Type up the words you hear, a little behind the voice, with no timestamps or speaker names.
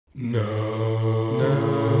Now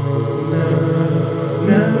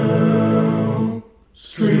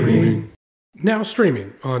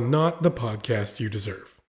streaming on Not the Podcast You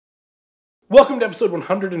Deserve. Welcome to episode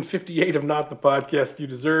 158 of Not the Podcast You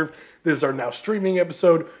Deserve. This is our now streaming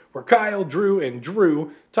episode where Kyle, Drew, and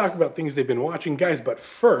Drew talk about things they've been watching. Guys, but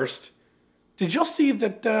first, did y'all see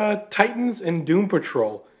that Titans and Doom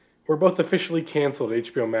Patrol were both officially canceled at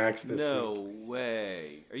HBO Max this week? No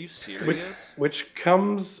way. Are you serious? Which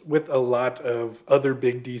comes with a lot of other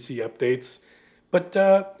big DC updates. But,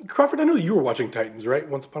 Crawford, I know you were watching Titans, right?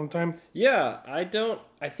 Once upon a time? Yeah, I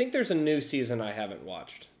think there's a new season I haven't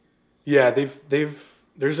watched. Yeah,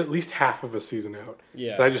 there's at least half of a season out.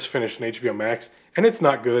 Yeah. That I just finished on HBO Max, and it's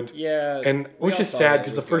not good. Yeah. And which is sad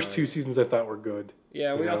because the first two seasons I thought were good.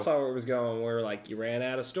 Yeah, we all saw where it was going. We were like, you ran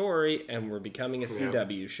out of story, and we're becoming a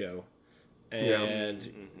CW show.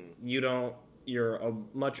 And you're a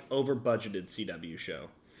much over-budgeted CW show.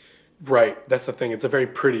 Right, that's the thing. It's a very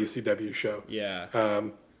pretty CW show. Yeah.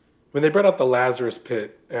 When they brought out the Lazarus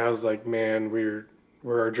Pit, I was like, man,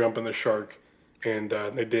 we're jumping the shark. And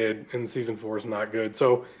they did, and season 4 is not good.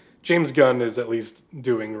 So James Gunn is at least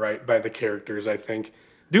doing right by the characters, I think.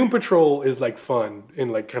 Doom Patrol is like fun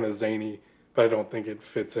and like kind of zany, but I don't think it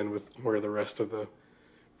fits in with where the rest of the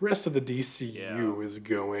DCU is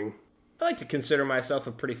going. I like to consider myself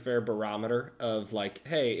a pretty fair barometer of like,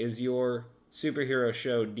 hey, is your superhero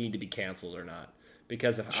show need to be canceled or not?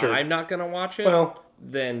 Because if I'm not going to watch it,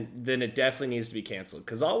 then it definitely needs to be canceled.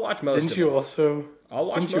 Because I'll watch most of it. Didn't you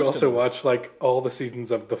also watch like all the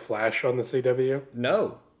seasons of The Flash on the CW?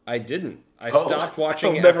 No, I didn't. I stopped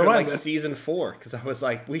watching it after season 4 because I was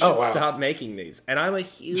like, we should stop making these. And I'm a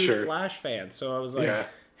huge Flash fan, so I was like,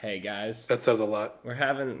 hey guys, that says a lot. We're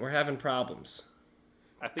having problems.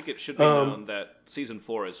 I think it should be known that season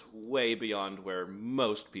 4 is way beyond where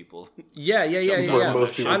most people. Yeah.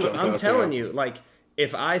 I'm telling you, like,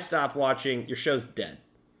 if I stop watching, your show's dead.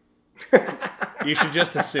 You should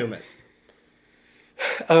just assume it.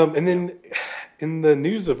 And then in the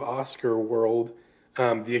news of Oscar world,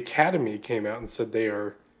 the Academy came out and said they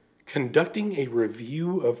are conducting a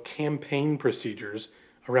review of campaign procedures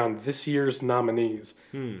around this year's nominees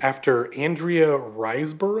after Andrea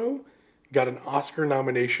Riseborough got an Oscar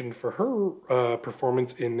nomination for her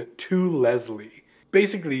performance in To Leslie.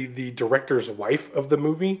 Basically, the director's wife of the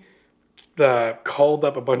movie called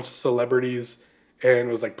up a bunch of celebrities and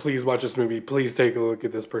was like, please watch this movie, please take a look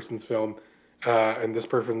at this person's film and this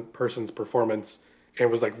person's performance, and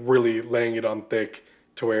was like really laying it on thick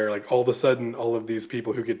to where like all of a sudden all of these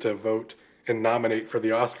people who get to vote and nominate for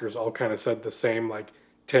the Oscars all kind of said the same like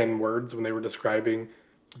 10 words when they were describing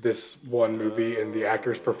this one movie and the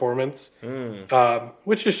actor's performance,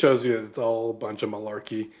 which just shows you that it's all a bunch of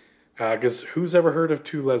malarkey. Because who's ever heard of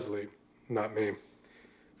To Leslie? Not me.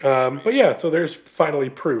 But yeah, so there's finally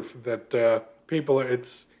proof that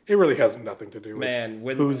it really has nothing to do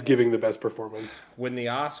with who's giving the best performance. When the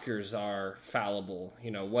Oscars are fallible,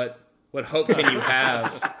 what hope can you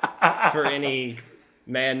have for any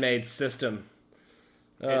man-made system?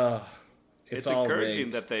 It's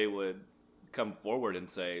encouraging that they would come forward and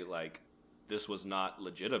say, like, this was not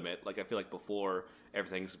legitimate. Like, I feel like before,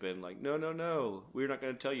 everything's been like, no, we're not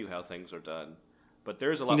going to tell you how things are done. But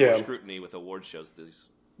there's a lot more scrutiny with award shows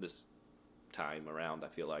this time around, I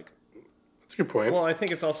feel like. That's a good point. Well, I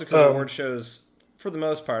think it's also because award shows, for the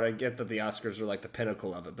most part, I get that the Oscars are like the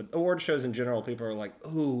pinnacle of it, but award shows in general, people are like,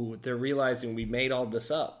 ooh, they're realizing we made all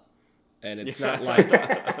this up. And it's not like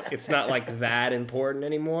that important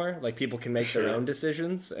anymore. Like, people can make their own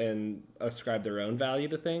decisions and ascribe their own value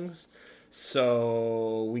to things.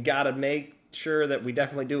 So we got to make sure that we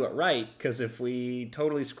definitely do it right, because if we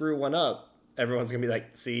totally screw one up, everyone's going to be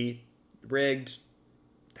like, see, rigged,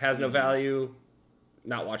 has no value,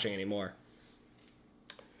 not watching anymore.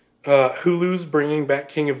 Hulu's bringing back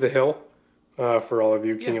King of the Hill for all of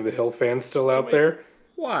you King of the Hill fans still out there.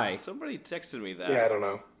 Why? Somebody texted me that. Yeah, I don't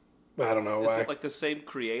know why. Is it like the same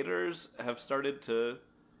creators have started to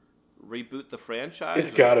reboot the franchise? It's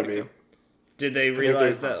got to be. Did they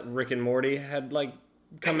realize that Rick and Morty had like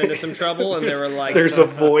come into some trouble and they were like, there's a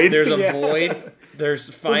void. There's a void. There's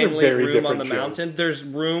finally room on the mountain. There's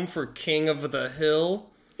room for King of the Hill.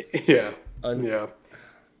 Yeah. Yeah.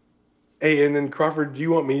 Hey, and then Crawford, do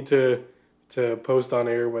you want me to post on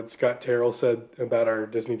air what Scott Terrell said about our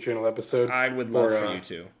Disney Channel episode? I would love for you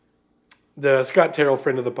to. The Scott Terrell,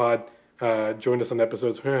 friend of the pod, joined us on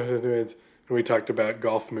episodes and we talked about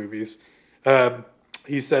golf movies.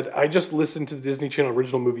 He said, I just listened to the Disney Channel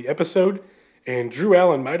original movie episode, and Drew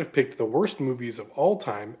Allen might have picked the worst movies of all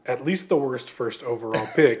time, at least the worst first overall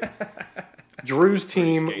pick. Drew's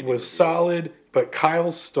team scathing was review. solid, but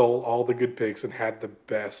Kyle stole all the good picks and had the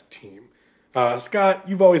best team. Scott,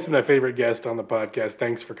 you've always been my favorite guest on the podcast.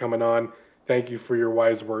 Thanks for coming on. Thank you for your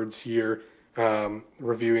wise words here,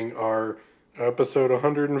 reviewing our episode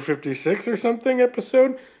 156 or something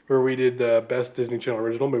episode, where we did the best Disney Channel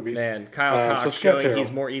original movies. Man, Kyle So Cox Scott showing Terrell.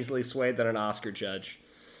 he's more easily swayed than an Oscar judge.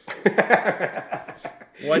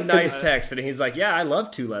 One nice text, and he's like, "Yeah, I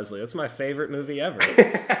love To Leslie. That's my favorite movie ever."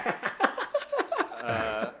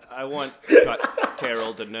 I want Scott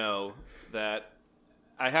Terrell to know that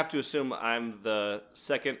I have to assume I'm the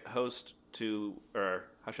second host to, or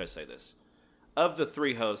how should I say this? Of the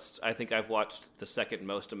three hosts, I think I've watched the second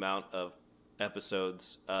most amount of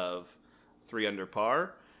episodes of 3 Under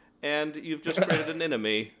Par, and you've just created an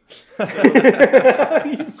enemy. You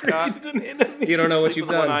Scott, created an enemy. You don't know what Sleep you've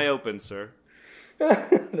with one done. eye open, sir.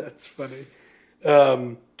 That's funny.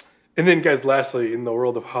 And then, guys, lastly, in the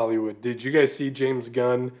world of Hollywood, did you guys see James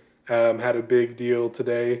Gunn had a big deal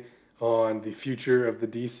today on the future of the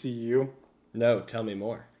DCU? No, tell me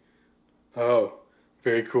more. Oh,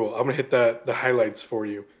 very cool. I'm going to hit the highlights for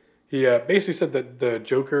you. He basically said that the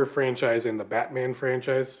Joker franchise and the Batman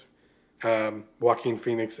franchise, Joaquin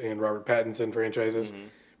Phoenix and Robert Pattinson franchises,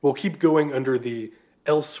 will keep going under the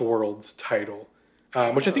Elseworlds title.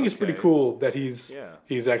 Which I think is pretty okay. cool that he's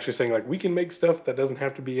Yeah. actually saying, like, we can make stuff that doesn't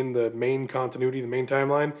have to be in the main continuity, the main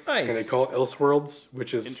timeline. Nice. And they call it Elseworlds,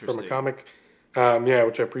 which is from a Interesting. comic.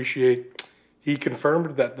 Which I appreciate. He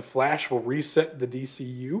confirmed that The Flash will reset the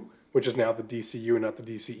DCU, which is now the DCU and not the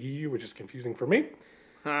DCEU, which is confusing for me.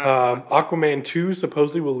 Aquaman 2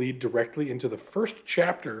 supposedly will lead directly into the first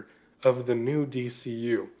chapter of the new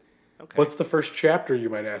DCU. Okay. What's the first chapter, you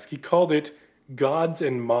might ask? He called it Gods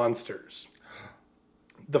and Monsters.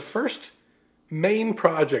 The first main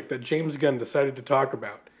project that James Gunn decided to talk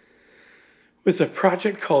about was a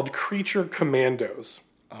project called Creature Commandos.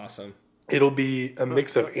 Awesome. It'll be a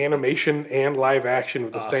mix of animation and live action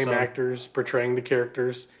with the same Awesome. actors portraying the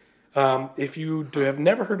characters. If you have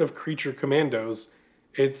never heard of Creature Commandos,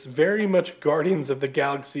 it's very much Guardians of the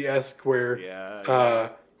Galaxy-esque, where Yeah.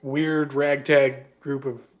 weird ragtag group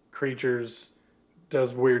of creatures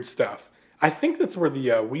does weird stuff. I think that's where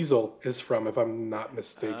the weasel is from, if I'm not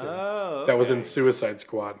mistaken. Oh, That was in okay. Suicide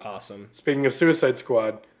Squad. Awesome. Speaking of Suicide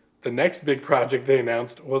Squad, the next big project they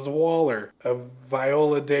announced was Waller, a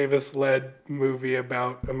Viola Davis-led movie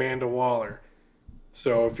about Amanda Waller.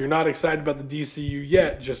 So if you're not excited about the DCU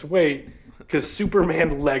yet, just wait, because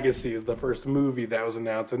Superman Legacy is the first movie that was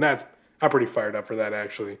announced, and I'm pretty fired up for that,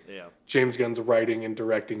 actually. Yeah. James Gunn's writing and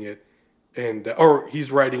directing it, and or he's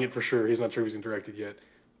writing it for sure. He's not sure if he's directed yet,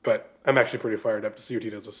 but I'm actually pretty fired up to see what he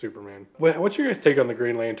does with Superman. What's your guys' take on the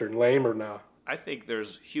Green Lantern? Lame or nah? I think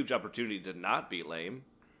there's huge opportunity to not be lame.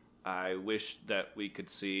 I wish that we could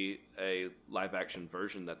see a live action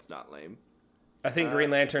version that's not lame. I think Green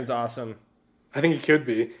Lantern's awesome. I think it could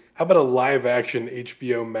be. How about a live action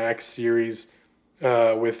HBO Max series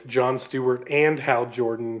with Jon Stewart and Hal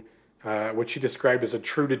Jordan, which he described as a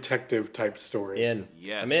true detective type story? In.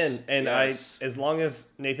 Yes. I'm in. And Yes. as long as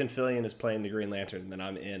Nathan Fillion is playing the Green Lantern, then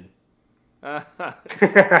I'm in.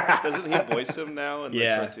 Doesn't he voice him now in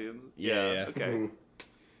Yeah. the cartoons? Yeah. Okay.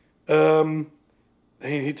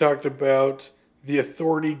 He talked about the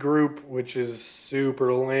Authority Group, which is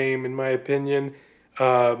super lame in my opinion.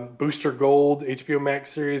 Booster Gold HBO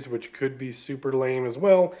Max series, which could be super lame as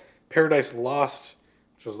well. Paradise Lost,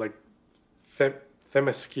 which was like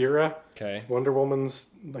Themyscira. Okay. Wonder Woman's.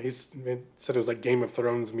 He said it was like Game of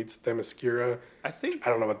Thrones meets Themyscira. I think I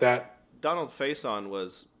don't know about that. Donald Faison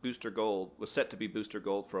was set to be Booster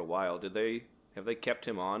Gold for a while. Have they kept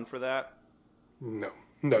him on for that? No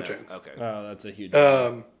chance. Okay. Oh, that's a huge.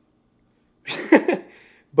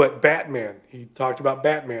 But Batman, he talked about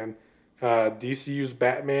Batman. DCU's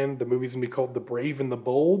Batman, the movie's going to be called The Brave and the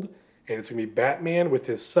Bold, and it's going to be Batman with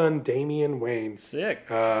his son Damian Wayne. Sick.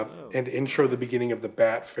 And intro the beginning of the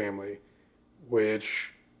Bat family,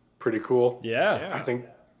 which, pretty cool. Yeah. I think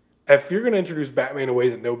if you're going to introduce Batman in a way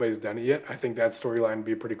that nobody's done it yet, I think that storyline would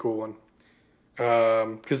be a pretty cool one.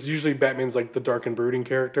 Because usually Batman's like the dark and brooding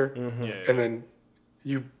character, Yeah. and then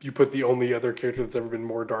you put the only other character that's ever been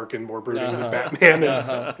more dark and more brooding than Batman,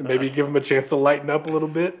 and maybe give him a chance to lighten up a little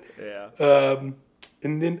bit. Yeah.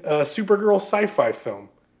 And then a Supergirl sci-fi film,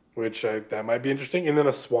 which that might be interesting, and then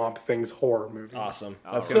a Swamp Things horror movie. Awesome.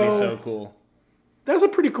 That's Alright. going to be So- so cool. That's a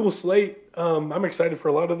pretty cool slate. I'm excited for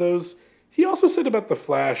a lot of those. He also said about The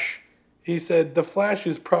Flash, he said, The Flash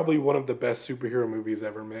is probably one of the best superhero movies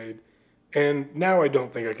ever made. And now I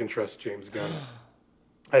don't think I can trust James Gunn.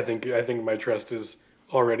 I think my trust is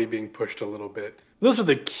already being pushed a little bit. Those are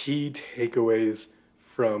the key takeaways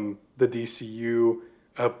from the DCU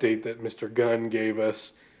update that Mr. Gunn gave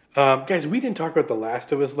us. Guys, we didn't talk about The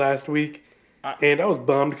Last of Us last week, and I was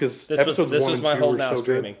bummed because episodes 1 and 2 were so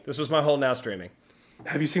streaming. good. This was my whole now streaming.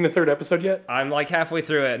 Have you seen the third episode yet? I'm like halfway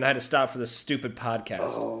through it, and I had to stop for this stupid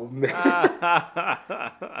podcast. Oh, man.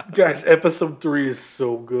 Guys, episode 3 is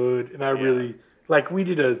so good, and I really... Like, we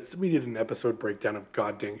did an episode breakdown of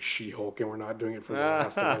goddamn She-Hulk, and we're not doing it for The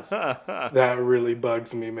Last of Us. That really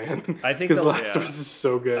bugs me, man. I think because The Last of Us is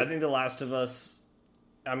so good. I think The Last of Us...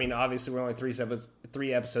 I mean, obviously, we're only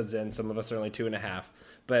three episodes in. Some of us are only 2.5.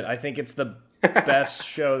 But I think it's the best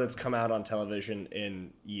show that's come out on television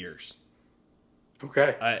in years.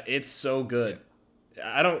 Okay. It's so good.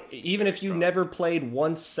 Even if you never played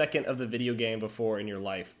 1 second of the video game before in your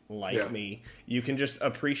life, me, you can just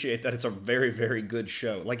appreciate that it's a very, very good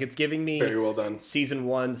show. Like, it's giving me very well done. Season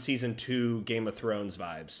 1, Season 2 Game of Thrones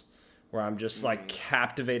vibes, where I'm just, like,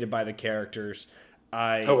 captivated by the characters.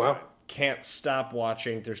 Oh, wow. Can't stop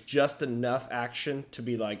watching. There's just enough action to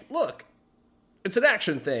be like, look, it's an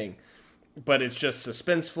action thing. But it's just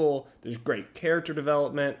suspenseful. There's great character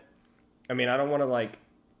development. I mean, I don't want to, like,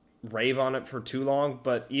 rave on it for too long,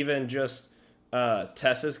 but even just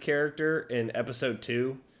Tessa's character in episode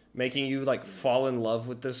 2 making you like fall in love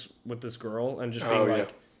with this girl and just being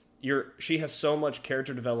she has so much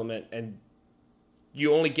character development, and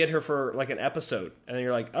you only get her for like an episode, and then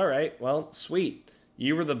you're like, all right, well, sweet,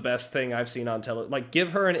 you were the best thing I've seen on television. Like,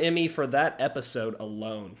 give her an Emmy for that episode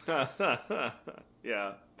alone.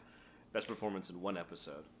 Yeah, best performance in one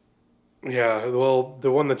episode. Yeah, well,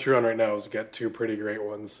 the one that you're on right now has got 2 pretty great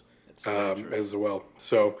ones as well.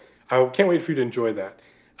 So I can't wait for you to enjoy that.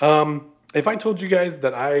 If I told you guys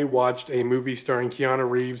that I watched a movie starring Keanu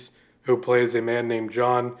Reeves, who plays a man named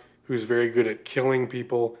John, who's very good at killing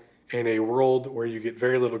people in a world where you get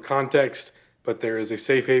very little context, but there is a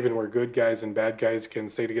safe haven where good guys and bad guys can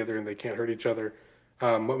stay together and they can't hurt each other.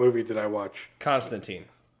 What movie did I watch? Constantine.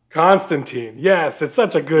 Yes, it's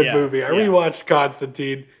such a good movie. I rewatched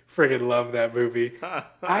Constantine. Friggin' love that movie.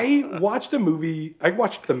 I watched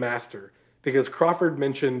The Master, because Crawford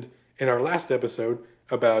mentioned in our last episode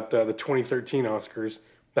about the 2013 Oscars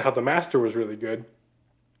how The Master was really good.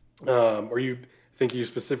 Or you think you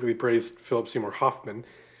specifically praised Philip Seymour Hoffman.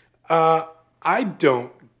 I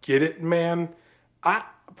don't get it, man.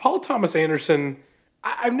 Paul Thomas Anderson,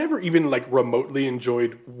 I've never even like remotely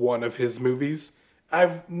enjoyed one of his movies.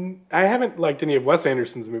 I haven't liked any of Wes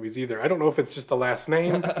Anderson's movies either. I don't know if it's just the last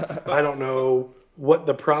name. I don't know what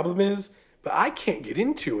the problem is, but I can't get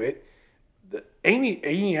into it.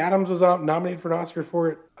 Amy Adams was nominated for an Oscar for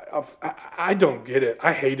it. I don't get it.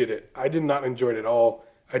 I hated it. I did not enjoy it at all.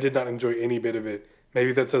 I did not enjoy any bit of it.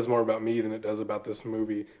 Maybe that says more about me than it does about this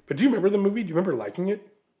movie. But do you remember the movie? Do you remember liking it?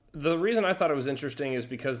 The reason I thought it was interesting is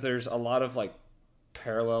because there's a lot of like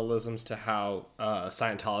parallelisms to how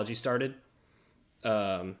Scientology started.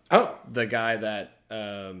 The guy that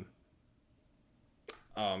I'm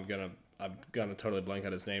gonna totally blank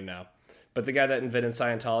on his name now, but the guy that invented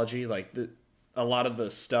Scientology, like a lot of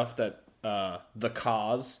the stuff that the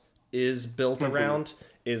cause is built around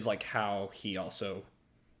is like how he also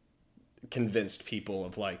convinced people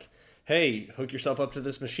of like, hey, hook yourself up to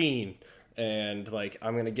this machine, and like,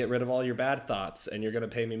 I'm gonna get rid of all your bad thoughts, and you're gonna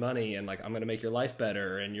pay me money, and like, I'm gonna make your life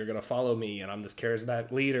better, and you're gonna follow me, and I'm this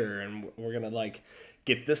charismatic leader, and we're gonna like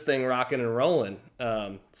get this thing rocking and rolling.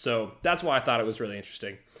 So that's why I thought it was really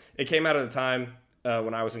interesting. It came out at a time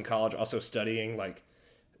when I was in college, also studying like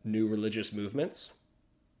new religious movements,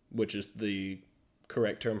 which is the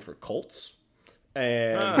correct term for cults,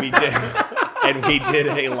 and we did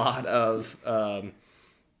a lot of.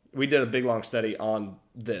 We did a big, long study on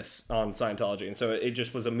Scientology. And so it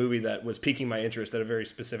just was a movie that was piquing my interest at a very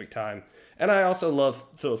specific time. And I also love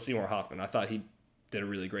Philip Seymour Hoffman. I thought he did a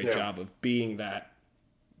really great job of being that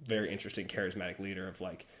very interesting, charismatic leader of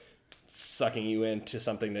like sucking you into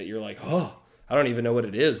something that you're like, oh, I don't even know what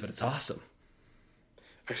it is, but it's awesome.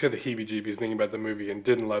 I had the heebie-jeebies thinking about the movie and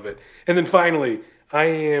didn't love it. And then finally, I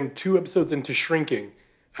am 2 episodes into Shrinking,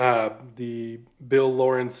 the Bill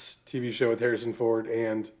Lawrence TV show with Harrison Ford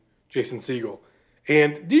and Jason Segel.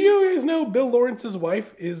 And do you guys know Bill Lawrence's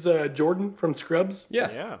wife is Jordan from Scrubs?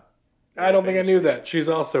 Yeah. I don't think I knew that. She's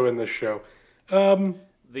also in this show.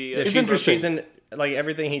 She's in like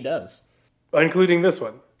everything he does, including this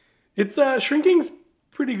one. It's Shrinking's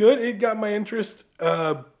pretty good. It got my interest.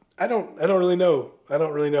 I don't really know. I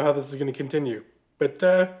don't really know how this is going to continue, but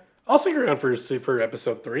I'll stick around for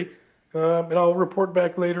episode 3. And I'll report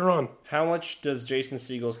back later on. How much does Jason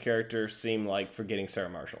Segel's character seem like Forgetting Sarah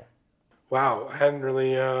Marshall? Wow, I hadn't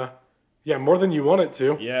really Yeah, more than you want it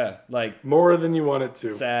to. Yeah, like More than you want it to.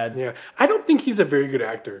 sad. Yeah. I don't think he's a very good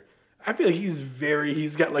actor. I feel like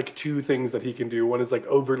he's got like two things that he can do. One is like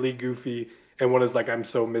overly goofy, and one is like I'm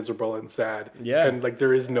so miserable and sad. Yeah. And like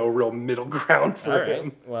there is no real middle ground for All right.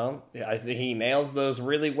 him. Well, yeah, I think he nails those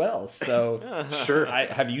really well. So, Sure.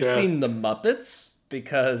 have you Yeah. seen The Muppets?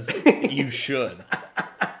 Because you should.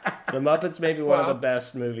 The Muppets may be one of Wow. the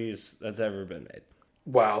best movies that's ever been made.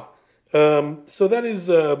 Wow. So that is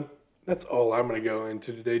that's all I'm gonna go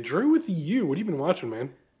into today. Drew, with you, what have you been watching,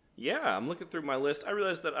 man? Yeah, I'm looking through my list. I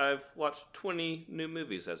realized that I've watched 20 new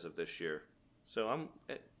movies as of this year. So I'm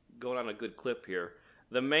going on a good clip here.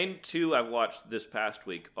 The main two I've watched this past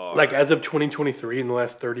week are... Like as of 2023 in the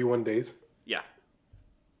last 31 days? Yeah.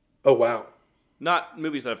 Oh wow. Not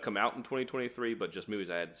movies that have come out in 2023, but just movies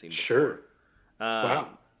I hadn't seen before. Sure.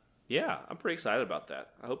 Wow. Yeah, I'm pretty excited about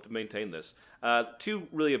that. I hope to maintain this. Two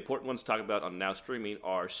really important ones to talk about on Now Streaming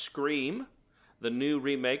are Scream, the new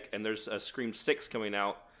remake, and there's a Scream 6 coming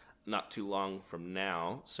out not too long from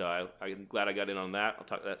now. So I'm glad I got in on that. I'll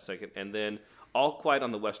talk about that second. And then All Quiet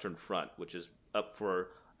on the Western Front, which is up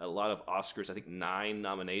for a lot of Oscars, I think 9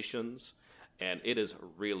 nominations, and it is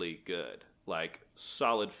really good. Like,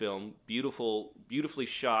 solid film, beautifully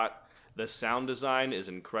shot. The sound design is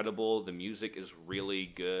incredible. The music is really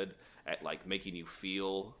good at like making you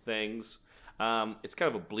feel things. It's kind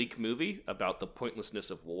of a bleak movie about the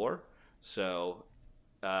pointlessness of war. So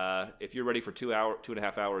if you're ready for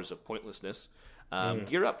 2.5 hours of pointlessness,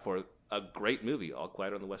 gear up for a great movie, All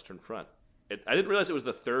Quiet on the Western Front. I didn't realize it was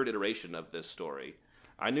the third iteration of this story.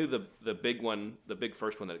 I knew the big one, the big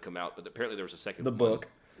first one that had come out, but apparently there was a second The one. book.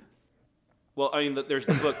 Well, I mean, there's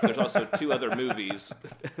the book. There's also 2 other movies.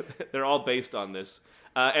 They're all based on this.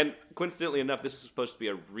 And coincidentally enough, this is supposed to be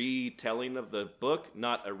a retelling of the book,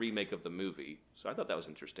 not a remake of the movie. So I thought that was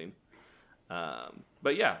interesting.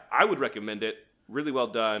 But yeah, I would recommend it. Really well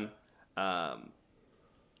done. And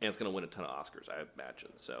it's going to win a ton of Oscars, I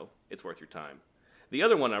imagine. So it's worth your time. The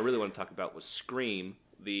other one I really want to talk about was Scream,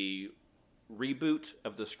 the reboot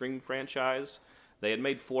of the Scream franchise. They had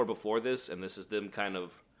made 4 before this, and this is them kind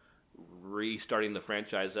of restarting the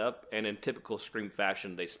franchise up. And in typical Scream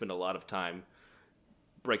fashion, they spend a lot of time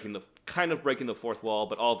breaking the fourth wall,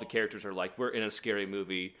 but all of the characters are like, we're in a scary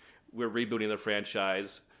movie, we're rebooting the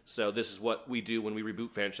franchise, so this is what we do when we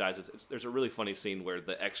reboot franchises. There's a really funny scene where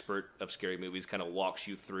the expert of scary movies kind of walks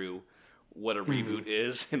you through what a reboot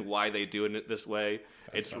is and why they do it this way.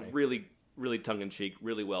 It's funny. really tongue-in-cheek,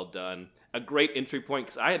 really well done. A great entry point,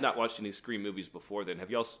 because I had not watched any Scream movies before then. Are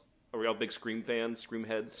y'all big Scream fans, Scream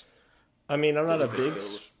heads? I mean, I'm not a big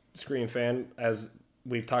Those- Scream fan. As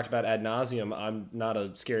we've talked about ad nauseum, I'm not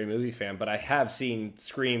a scary movie fan, but I have seen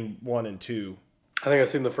Scream 1 and 2. I think I've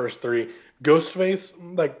seen the first 3. Ghostface,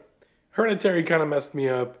 like Hereditary kind of messed me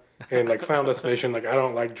up, and like Final Destination, like I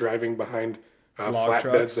don't like driving behind Log flatbeds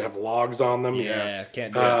trucks. that have logs on them. Yeah,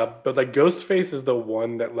 can't do it. But like Ghostface is the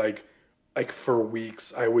one that like for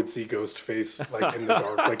weeks I would see Ghostface like in the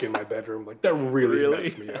dark, like in my bedroom. Like that really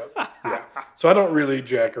messed me up. Yeah. So I don't really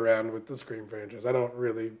jack around with the Scream franchise. I don't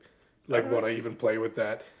really want to even play with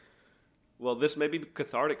that. Well, this may be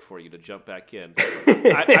cathartic for you to jump back in.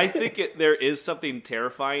 I think there is something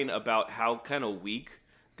terrifying about how kind of weak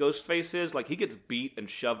Ghostface is. Like, he gets beat and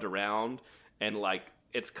shoved around, and, like,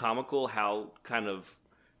 it's comical how kind of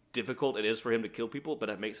difficult it is for him to kill people, but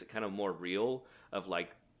it makes it kind of more real of, like,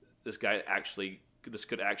 this could actually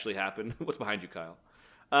happen. What's behind you, Kyle?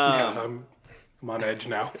 Yeah, I'm on edge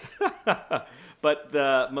now. But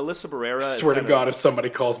Melissa Barrera Swear to is God, if somebody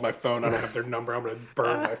calls my phone, I don't have their number. I'm going to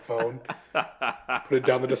burn my phone. Put it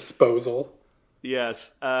down the disposal.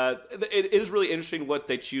 Yes. It is really interesting what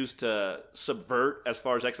they choose to subvert as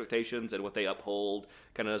far as expectations and what they uphold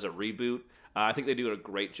kind of as a reboot. I think they do a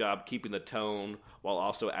great job keeping the tone while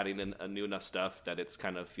also adding in a new enough stuff that it's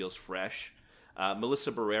kind of feels fresh.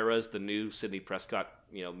 Melissa Barrera is the new Sidney Prescott,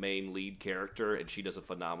 main lead character, and she does a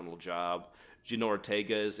phenomenal job. Jenna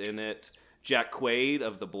Ortega is in it. Jack Quaid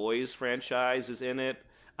of the Boys franchise is in it.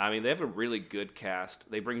 I mean, they have a really good cast.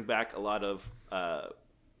 They bring back a lot of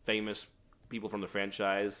famous people from the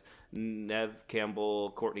franchise. Neve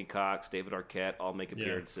Campbell, Courtney Cox, David Arquette all make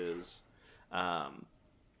appearances.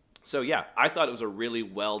 So yeah, I thought it was a really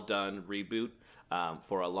well done reboot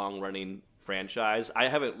for a long running franchise. I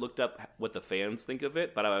haven't looked up what the fans think of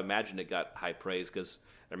it, but I imagine it got high praise because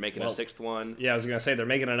they're making a 6th one. Yeah, I was going to say they're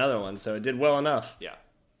making another one, so it did well enough. Yeah.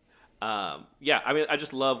 I mean, I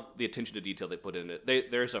just love the attention to detail they put in it.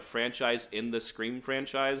 There's a franchise in the Scream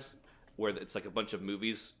franchise where it's like a bunch of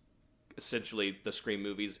movies, essentially the Scream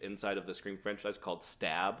movies inside of the Scream franchise called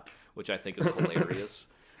Stab, which I think is hilarious.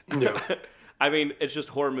 Yeah. I mean, it's just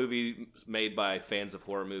horror movies made by fans of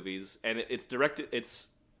horror movies, and it's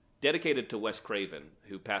dedicated to Wes Craven,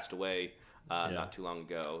 who passed away not too long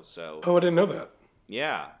ago. So Oh, I didn't know that.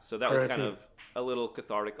 yeah, so that was R.I.P. kind of a little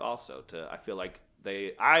cathartic also. I feel like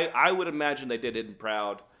I would imagine they did Hidden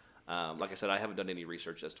Proud. Like I said, I haven't done any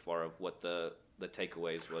research as far of what the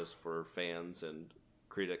takeaways was for fans and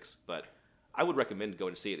critics, but I would recommend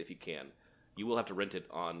going to see it if you can. You will have to rent it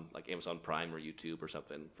on like Amazon Prime or YouTube or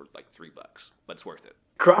something for like $3, but it's worth it.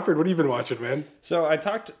 Crawford, what have you been watching, man? So I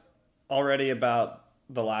talked already about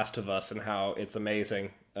The Last of Us and how it's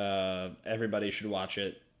amazing. Everybody should watch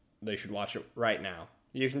it. They should watch it right now.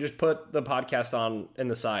 You can just put the podcast on in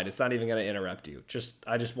the side. It's not even going to interrupt you.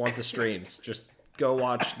 I just want the streams. Just go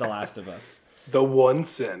watch The Last of Us. The 1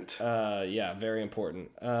 cent. Yeah, very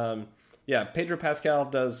important. Yeah, Pedro Pascal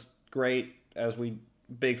does great, as we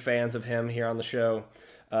big fans of him here on the show.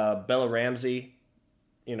 Bella Ramsey,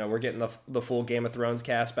 we're getting the full Game of Thrones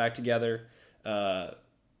cast back together.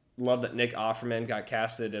 Love that Nick Offerman got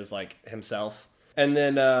casted as like himself. And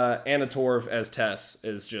then Anna Torv as Tess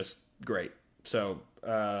is just great. So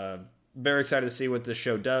very excited to see what this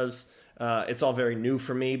show does. It's all very new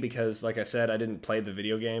for me because, like I said, I didn't play the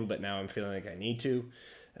video game, but now I'm feeling like I need to.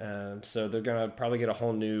 So they're going to probably get a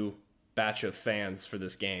whole new batch of fans for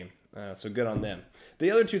this game. So good on them.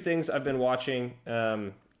 The other two things I've been watching,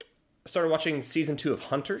 I started watching season 2 of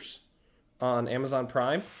Hunters on Amazon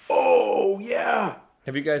Prime. Oh, yeah.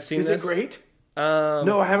 Have you guys seen Is this? it great?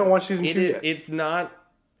 No, I haven't watched season 2 yet. It's not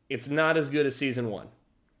as good as season 1.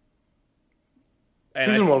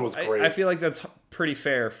 And Season 1 was great. I feel like that's pretty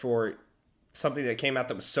fair for something that came out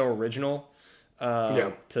that was so original.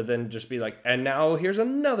 To then just be like, and now here's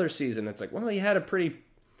another season. It's like, well, you had a pretty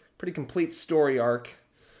complete story arc.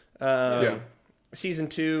 Season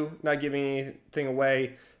 2, not giving anything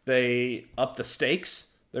away, they up the stakes.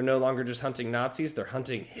 They're no longer just hunting Nazis; they're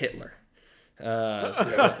hunting Hitler,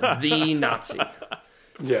 the Nazi.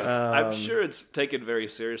 Yeah, I'm sure it's taken very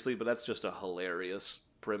seriously, but that's just a hilarious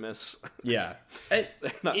premise. Yeah, They're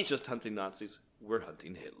not just hunting Nazis; we're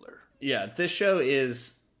hunting Hitler. Yeah, this show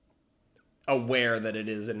is aware that it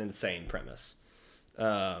is an insane premise.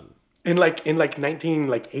 in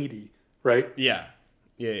 1980, right? Yeah.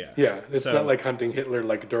 Yeah, it's not like hunting Hitler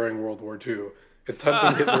like during World War II. It's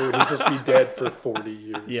hunting Hitler when he's supposed to be dead for 40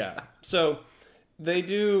 years. Yeah. So they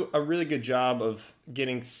do a really good job of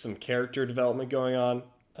getting some character development going on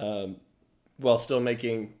while still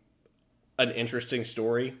making an interesting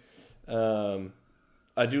story.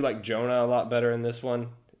 I do like Jonah a lot better in this one.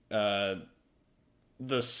 The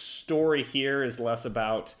story here is less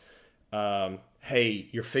about, hey,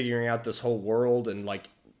 you're figuring out this whole world and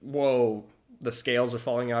like, whoa, the scales are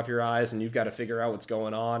falling off your eyes and you've got to figure out what's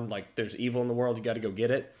going on. Like, there's evil in the world. You got to go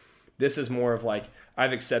get it. This is more of like,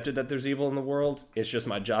 I've accepted that there's evil in the world. It's just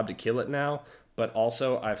my job to kill it now. But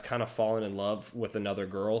also, I've kind of fallen in love with another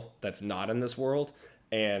girl that's not in this world.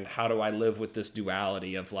 And how do I live with this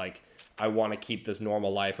duality of like, I want to keep this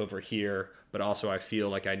normal life over here, but also I feel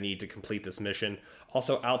like I need to complete this mission.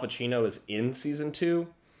 Also, Al Pacino is in season 2,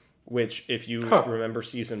 which if you remember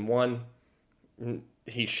season 1,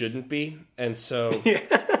 he shouldn't be. And so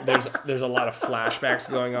there's a lot of flashbacks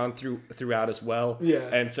going on throughout as well. Yeah.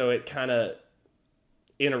 And so it kind of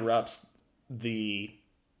interrupts the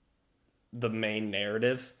main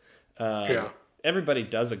narrative. Everybody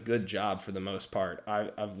does a good job for the most part.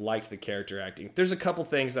 I've liked the character acting. There's a couple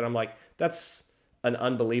things that I'm like, that's an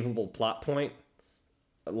unbelievable plot point.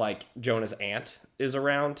 Like Jonah's aunt is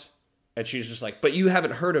around and she's just like, but you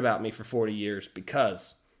haven't heard about me for 40 years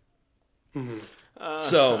because... Mm-hmm.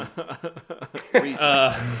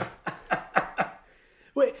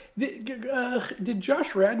 Wait, did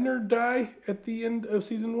Josh Radnor die at the end of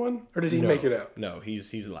season 1, or did he make it out? No,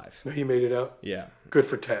 he's alive. No, he made it out. Yeah, good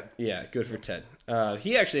for Ted. Yeah, good for Ted.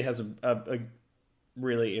 He actually has a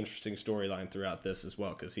really interesting storyline throughout this as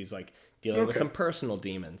well because he's like dealing with some personal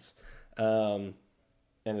demons, and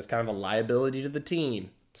it's kind of a liability to the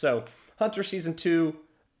team. So Hunter season 2,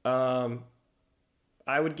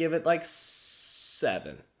 I would give it like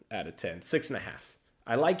 7 out of 10, 6.5.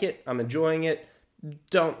 I like it. I'm enjoying it.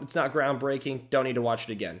 It's not groundbreaking. Don't need to watch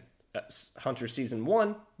it again. Hunter season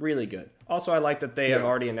 1, really good. Also, I like that they have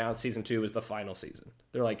already announced season 2 is the final season.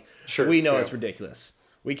 They're like, we know it's ridiculous.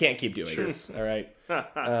 We can't keep doing this. All right.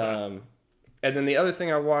 And then the other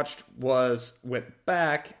thing I watched went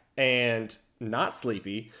back and not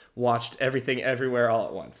sleepy, watched Everything Everywhere All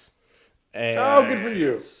at Once. And good for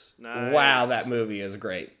you. Nice. Wow, that movie is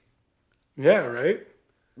great. Yeah, right?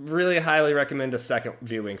 really highly recommend a second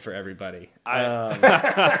viewing for everybody. I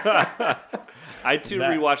too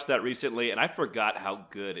rewatched that recently, and I forgot how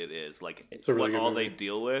good it is. Like really what all movie. they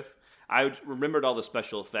deal with. I remembered all the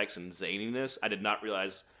special effects and zaniness. I did not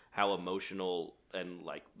realize how emotional and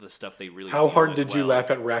like the stuff they really. How deal hard with did you well.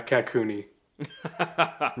 laugh at Rakakuni?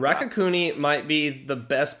 Rakakuni might be the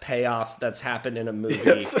best payoff that's happened in a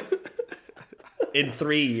movie in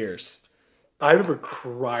 3 years. I remember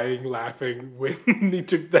crying laughing when he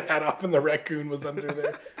took the hat off and the raccoon was under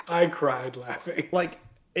there. I cried laughing. Like,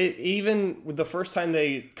 even the first time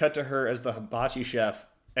they cut to her as the hibachi chef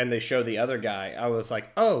and they show the other guy, I was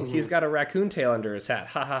like, oh, he's got a raccoon tail under his hat.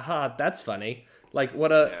 Ha ha ha, that's funny. Like,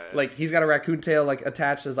 like, he's got a raccoon tail, like,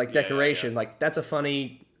 attached as, like, decoration. Like, that's a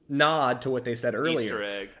funny nod to what they said earlier. Easter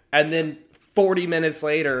egg. And then 40 minutes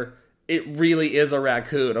later, it really is a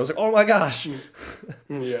raccoon. I was like, oh my gosh.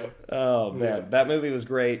 Yeah. Oh, man. That movie was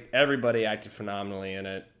great. Everybody acted phenomenally in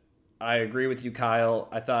it. I agree with you, Kyle.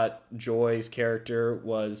 I thought Joy's character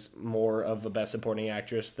was more of a best supporting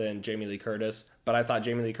actress than Jamie Lee Curtis, but I thought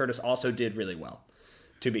Jamie Lee Curtis also did really well,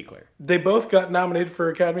 to be clear. They both got nominated for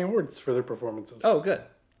Academy Awards for their performances. Oh, good.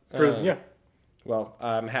 Yeah. Well,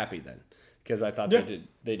 I'm happy then, because I thought Yeah.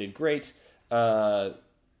 they did great. The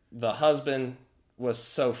husband was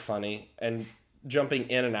so funny, and jumping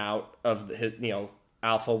in and out of the,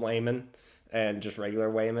 Alpha Wayman and just regular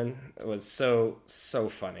Wayman was so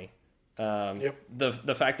funny.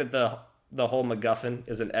 The fact that the whole MacGuffin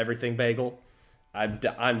is an everything bagel, I'm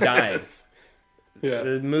dying. Yeah.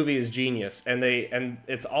 The movie is genius, and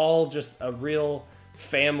it's all just a real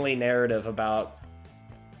family narrative about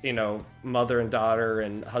mother and daughter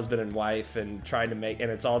and husband and wife, and trying to make, and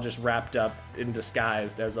it's all just wrapped up and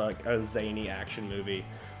disguised as like a zany action movie.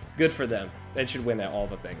 Good for them. They should win at all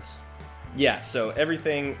the things. Yeah, so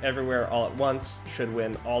Everything Everywhere All at Once should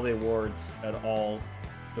win all the awards at all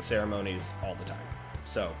the ceremonies all the time.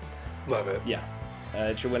 So Love it. yeah,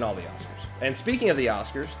 it should win all the Oscars. And speaking of the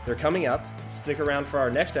Oscars, they're coming up. Stick around for our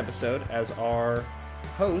next episode as our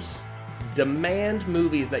hosts demand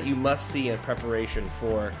movies that you must see in preparation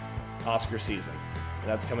for Oscar season. And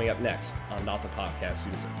that's coming up next on Not the Podcast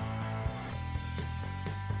You Deserve.